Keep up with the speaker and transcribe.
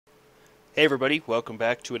Hey everybody, welcome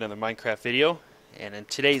back to another Minecraft video. And in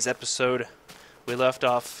today's episode, we left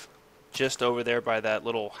off just over there by that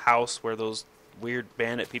little house where those weird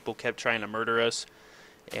bandit people kept trying to murder us.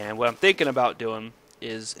 And what I'm thinking about doing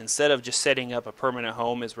is, instead of just setting up a permanent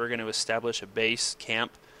home, is we're going to establish a base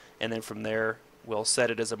camp, and then from there we'll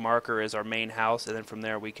set it as a marker as our main house, and then from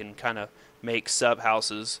there we can kind of make sub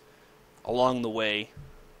houses along the way.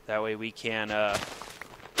 That way we can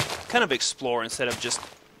kind of explore instead of just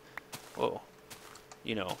whoa,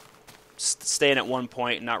 staying at one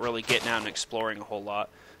point and not really getting out and exploring a whole lot.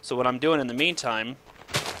 So what I'm doing in the meantime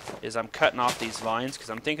is I'm cutting off these vines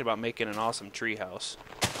because I'm thinking about making an awesome tree house.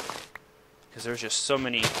 Because there's just so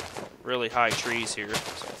many really high trees here.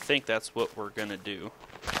 So I think that's what we're going to do.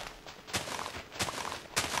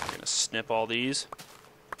 We're going to snip all these.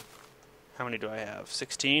 How many do I have?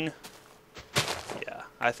 16? Yeah,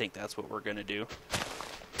 I think that's what we're going to do.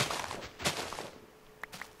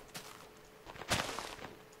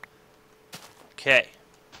 Okay.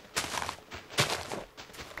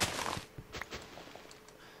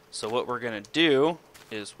 So what we're going to do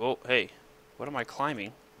is, whoa, hey, what am I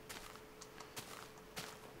climbing?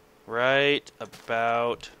 Right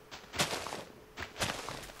about, if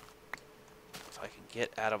I can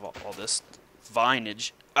get out of all this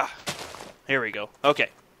vineage. Ah, here we go. Okay.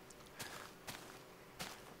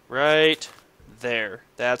 Right there.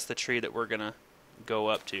 That's the tree that we're going to go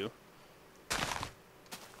up to.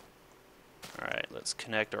 Alright, let's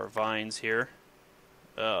connect our vines here.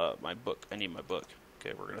 My book. I need my book.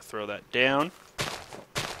 Okay, we're going to throw that down.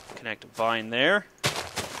 Connect a vine there.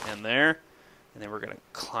 And there. And then we're going to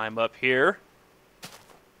climb up here.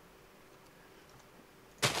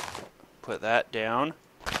 Put that down.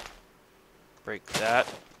 Break that.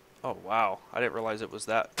 Oh, wow. I didn't realize it was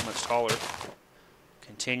that much taller.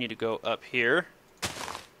 Continue to go up here.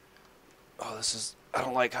 Oh, this is... I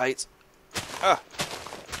don't like heights. Ah!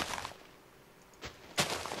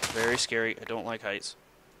 Very scary. I don't like heights.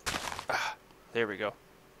 Ah, there we go.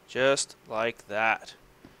 Just like that.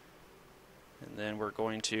 And then we're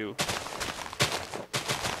going to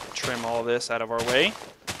trim all this out of our way.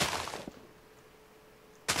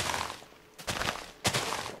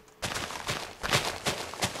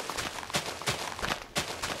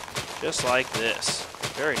 Just like this.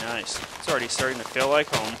 Very nice. It's already starting to feel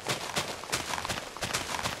like home.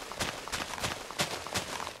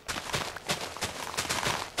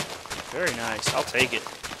 Very nice. I'll take it.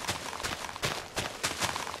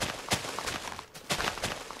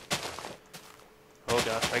 Oh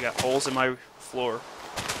gosh, I got holes in my floor.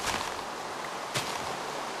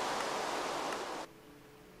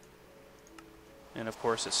 And of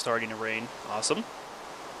course it's starting to rain. Awesome.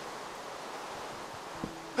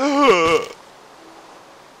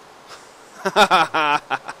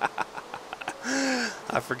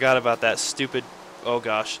 I forgot about that stupid... Oh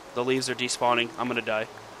gosh, the leaves are despawning. I'm gonna die.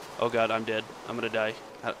 Oh god, I'm dead. I'm gonna die.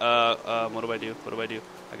 What do I do? What do I do?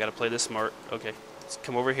 I gotta play this smart. Okay, let's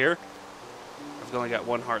come over here. I've only got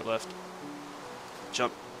one heart left.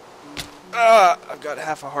 Jump. Ah, I've got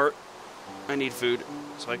half a heart. I need food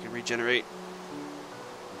so I can regenerate.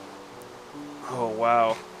 Oh,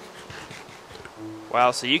 wow.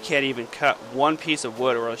 Wow, so you can't even cut one piece of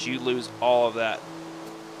wood or else you lose all of that.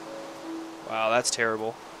 Wow, that's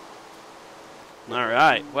terrible.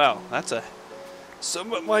 Alright, well, that's a...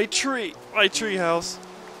 my tree house.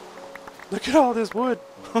 Look at all this wood.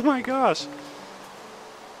 Oh my gosh.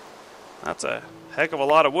 That's a heck of a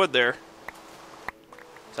lot of wood there.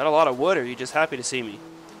 Is that a lot of wood, or are you just happy to see me?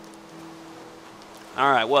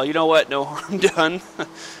 Alright, well, you know what? No harm done.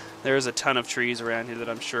 There's a ton of trees around here that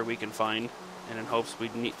I'm sure we can find. And in hopes we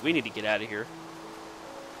need to get out of here.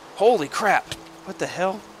 Holy crap! What the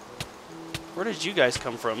hell? Where did you guys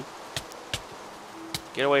come from?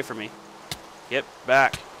 Get away from me. Get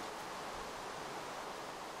back.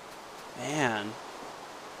 Man.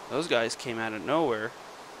 Those guys came out of nowhere.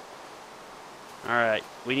 Alright,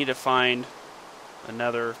 we need to find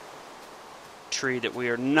another tree that we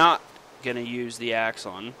are not going to use the axe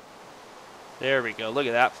on. There we go. Look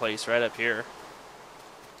at that place right up here.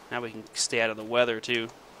 Now we can stay out of the weather too.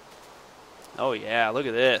 Oh yeah, look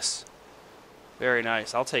at this. Very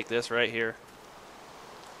nice. I'll take this right here.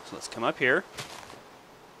 So let's come up here.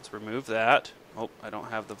 Let's remove that. Oh, I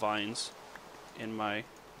don't have the vines in my...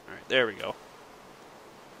 Alright, there we go.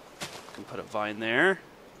 I can put a vine there,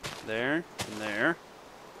 and there.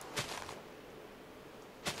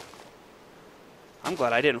 I'm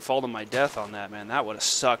glad I didn't fall to my death on that, man. That would have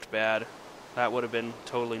sucked bad. That would have been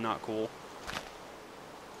totally not cool.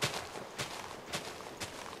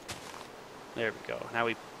 There we go. Now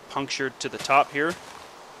we punctured to the top here.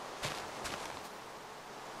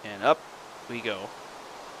 And up. we go.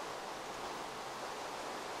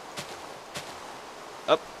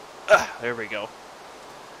 Up. There we go.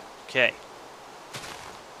 Okay.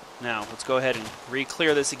 Now, let's go ahead and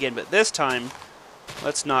re-clear this again, but this time,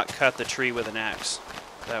 let's not cut the tree with an axe.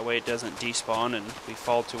 That way it doesn't despawn and we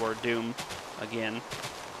fall to our doom again.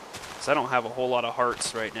 Because I don't have a whole lot of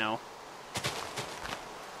hearts right now.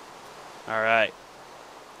 Alright.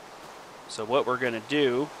 So what we're going to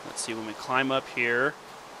do, let's see, when we climb up here,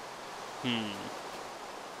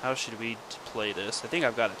 how should we play this? I think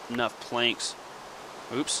I've got enough planks.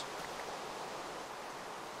 Oops.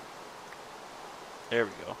 There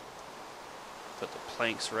we go. Put the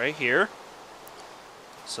planks right here.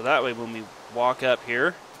 So that way when we walk up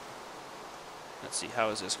here, let's see, how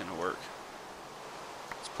is this going to work?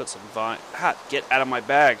 Let's put some vine. Get out of my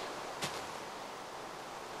bag.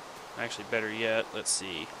 Actually, better yet, let's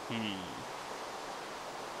see. So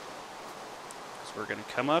we're going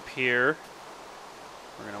to come up here.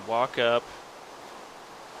 We're going to walk up.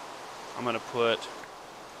 I'm going to put...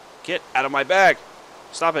 Get out of my bag!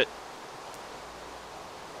 Stop it!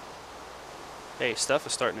 Hey, stuff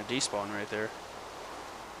is starting to despawn right there.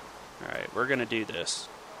 Alright, we're going to do this.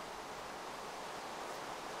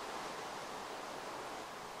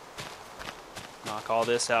 Knock all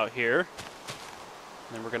this out here.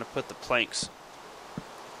 And then we're going to put the planks.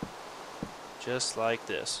 Just like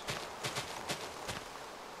this.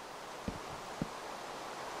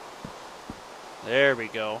 There we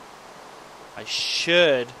go. I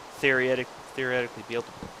should theoretically be able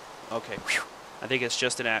to... Okay, whew. I think it's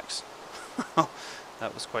just an axe.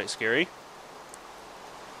 That was quite scary.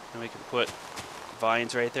 And we can put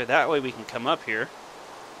vines right there. That way we can come up here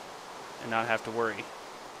and not have to worry.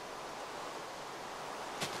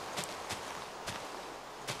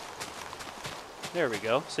 There we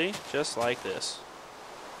go. See? Just like this.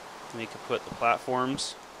 And we can put the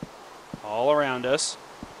platforms all around us.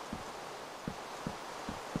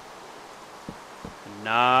 And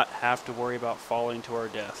not have to worry about falling to our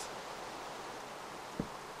death.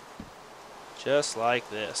 Just like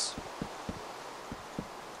this.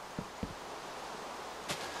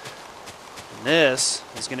 And this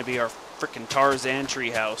is going to be our frickin' Tarzan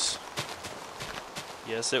treehouse.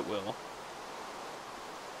 Yes, it will.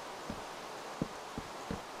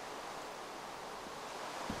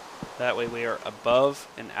 That way we are above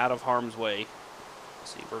and out of harm's way.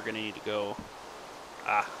 Let's see, we're going to need to go...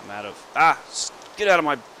 I'm out of... Get out of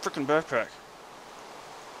my frickin' backpack.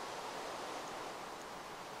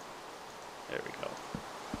 There we go.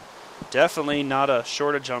 Definitely not a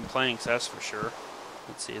shortage on planks, that's for sure.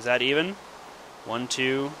 Let's see, is that even? 1,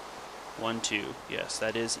 2, 1, 2. Yes,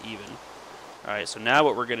 that is even. Alright, so now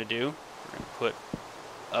what we're going to do, we're going to put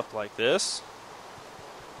up like this.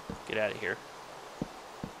 Get out of here.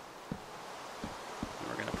 And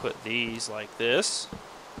we're going to put these like this.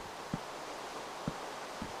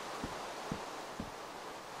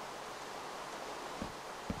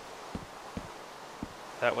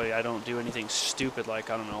 That way I don't do anything stupid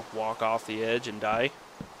like, I don't know, walk off the edge and die.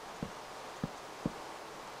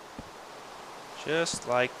 Just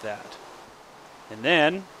like that. And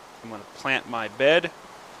then I'm going to plant my bed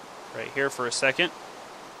right here for a second.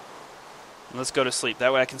 And let's go to sleep.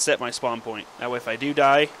 That way I can set my spawn point. That way if I do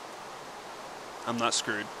die, I'm not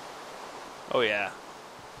screwed. Oh yeah.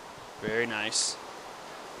 Very nice.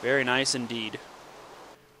 Very nice indeed.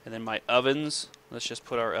 And then my ovens. Let's just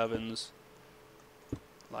put our ovens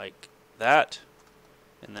like that.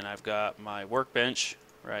 And then I've got my workbench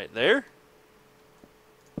right there.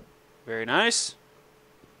 Very nice.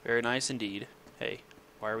 Very nice indeed. Hey,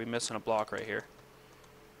 why are we missing a block right here?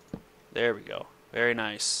 There we go. Very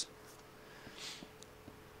nice.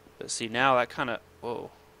 But see, now that kind of... Whoa.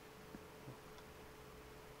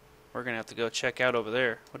 We're going to have to go check out over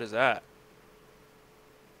there. What is that?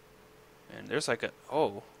 And there's like a...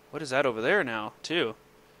 Oh, what is that over there now, too?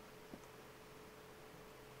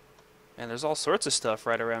 And there's all sorts of stuff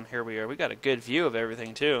right around here we got a good view of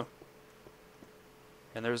everything, too.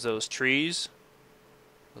 And there's those trees.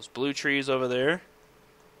 Those blue trees over there.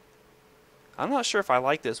 I'm not sure if I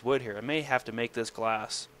like this wood here. I may have to make this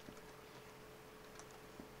glass.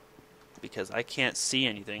 Because I can't see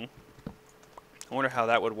anything. I wonder how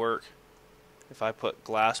that would work if I put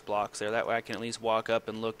glass blocks there. That way I can at least walk up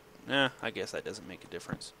and look. I guess that doesn't make a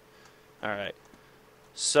difference. Alright.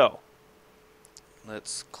 So,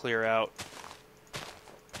 let's clear out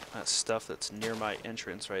that stuff that's near my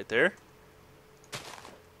entrance right there.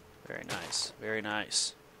 Very nice. Very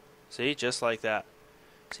nice. See? Just like that.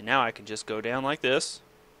 See, now I can just go down like this.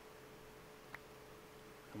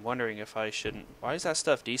 I'm wondering if I shouldn't... Why is that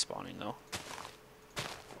stuff despawning, though?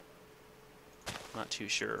 Not too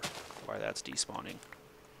sure why that's despawning.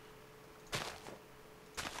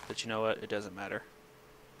 But you know what? It doesn't matter.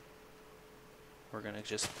 We're going to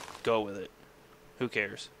just go with it. Who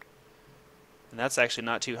cares? And that's actually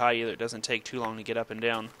not too high either. It doesn't take too long to get up and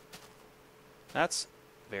down. That's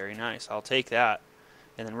very nice. I'll take that.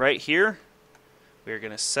 And then right here, we're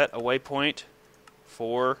going to set a waypoint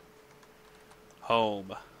for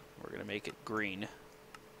home. We're going to make it green.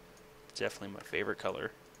 It's definitely my favorite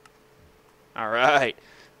color. Alright.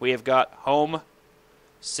 We have got home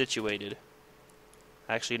situated.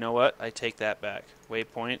 Actually, you know what? I take that back.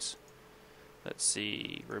 Waypoints. Let's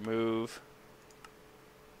see. Remove.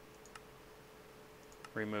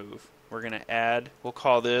 Remove. We're going to add, we'll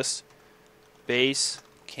call this base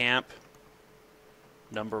camp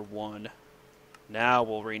number 1. Now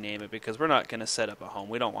we'll rename it because we're not going to set up a home.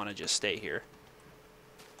 We don't want to just stay here.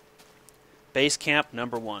 Base camp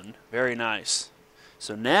number 1. Very nice.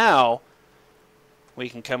 So now we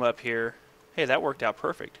can come up here. Hey, that worked out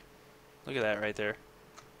perfect. Look at that right there.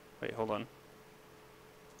 Wait, hold on.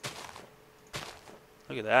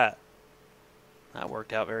 Look at that. That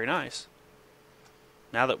worked out very nice.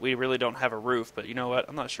 Now that we really don't have a roof, but you know what?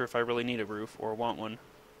 I'm not sure if I really need a roof or want one.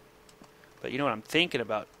 But you know what I'm thinking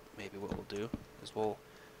about? Maybe what we'll do is we'll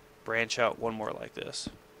branch out one more like this.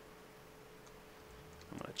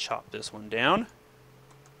 I'm going to chop this one down.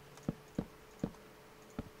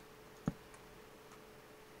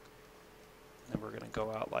 And we're going to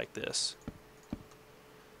go out like this.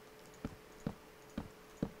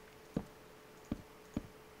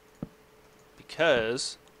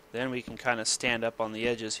 Because then we can kind of stand up on the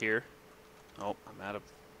edges here. Oh, I'm out of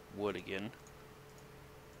wood again.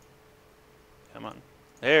 Come on.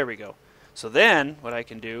 There we go. So then what I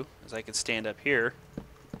can do is I can stand up here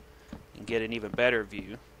and get an even better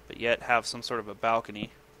view, but yet have some sort of a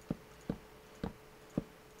balcony.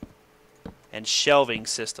 And shelving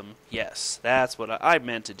system. Yes, that's what I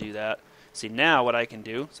meant to do that. See, now what I can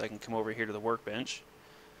do is I can come over here to the workbench.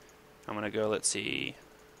 I'm going to go, let's see,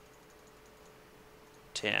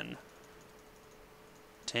 10.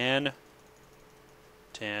 10.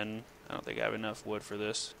 10. I don't think I have enough wood for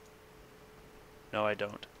this. No, I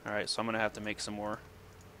don't. Alright, so I'm going to have to make some more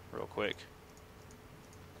real quick.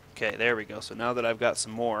 Okay, there we go. So now that I've got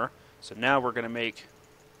some more, so now we're going to make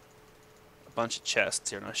a bunch of chests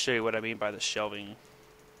here. And I'll show you what I mean by the shelving.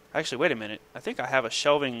 Actually, wait a minute. I think I have a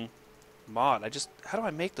shelving mod. How do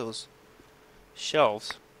I make those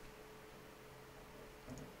shelves?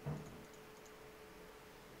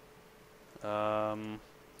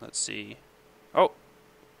 Let's see. Oh!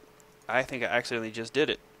 I think I accidentally just did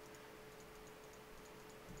it.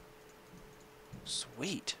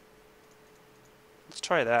 Sweet. Let's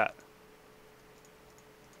try that.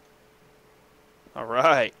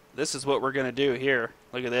 Alright. This is what we're going to do here.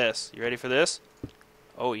 Look at this. You ready for this?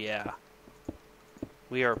 Oh, yeah.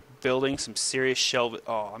 We are building some serious shelving.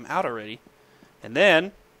 Oh, I'm out already. And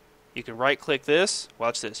then, you can right-click this.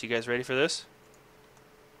 Watch this. You guys ready for this?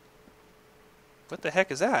 What the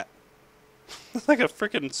heck is that? It's like a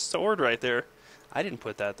freaking sword right there. I didn't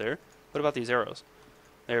put that there. What about these arrows?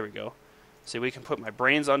 There we go. See, we can put my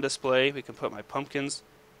brains on display. We can put my pumpkins.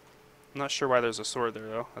 I'm not sure why there's a sword there,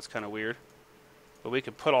 though. That's kind of weird. But we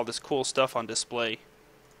can put all this cool stuff on display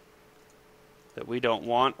that we don't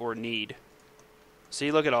want or need.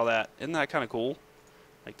 See, look at all that. Isn't that kind of cool?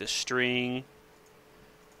 Like the string,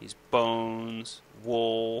 these bones,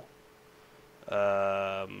 wool,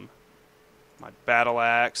 my battle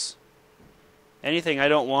axe. Anything I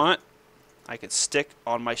don't want, I could stick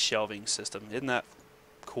on my shelving system. Isn't that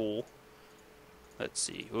cool? Let's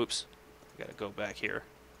see. Oops. I gotta go back here.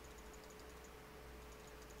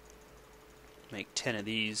 Make 10 of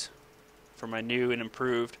these for my new and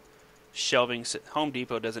improved shelving. Home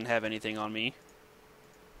Depot doesn't have anything on me.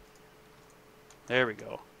 There we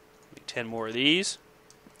go. Make 10 more of these.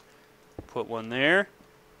 Put one there.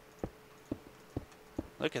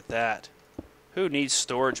 Look at that. Who needs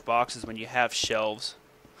storage boxes when you have shelves?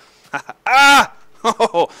 Ah!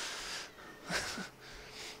 Oh!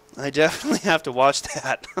 I definitely have to watch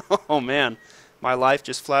that. Oh man, my life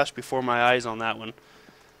just flashed before my eyes on that one.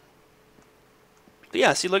 But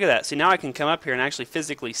yeah, see, look at that. See, now I can come up here and actually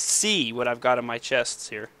physically see what I've got in my chests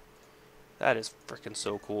here. That is freaking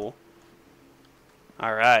so cool.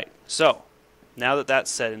 Alright, so, now that that's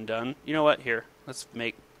said and done, you know what? Here, let's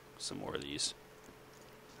make some more of these.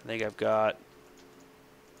 I think I've got...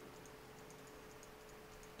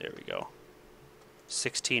 There we go.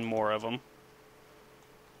 16 more of them.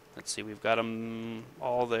 Let's see, we've got them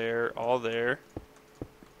all there, all there.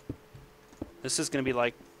 This is going to be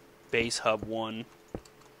like base hub 1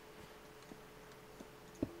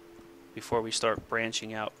 before we start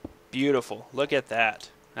branching out. Beautiful. Look at that.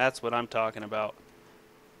 That's what I'm talking about.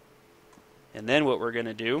 And then what we're going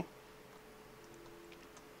to do,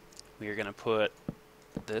 we are going to put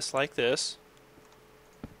this like this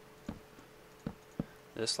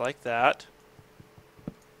like that,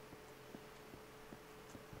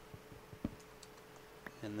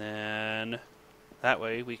 and then that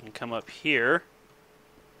way we can come up here.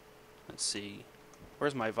 Let's see,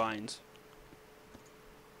 where's my vines?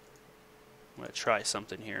 I'm going to try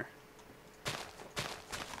something here.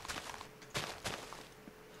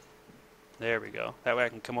 There we go. That way I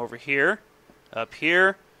can come over here, up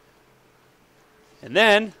here, and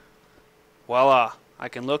then, voila, I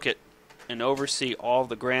can look at and oversee all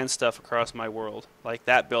the grand stuff across my world. Like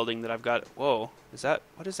that building that I've got. Whoa,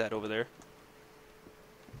 what is that over there?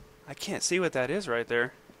 I can't see what that is right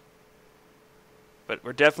there. But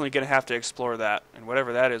we're definitely going to have to explore that, and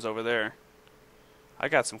whatever that is over there. I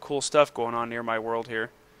got some cool stuff going on near my world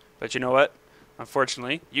here. But you know what?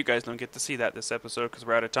 Unfortunately, you guys don't get to see that this episode because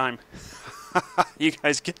we're out of time. You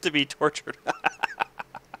guys get to be tortured.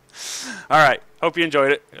 Alright, hope you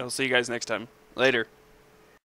enjoyed it. I'll see you guys next time. Later.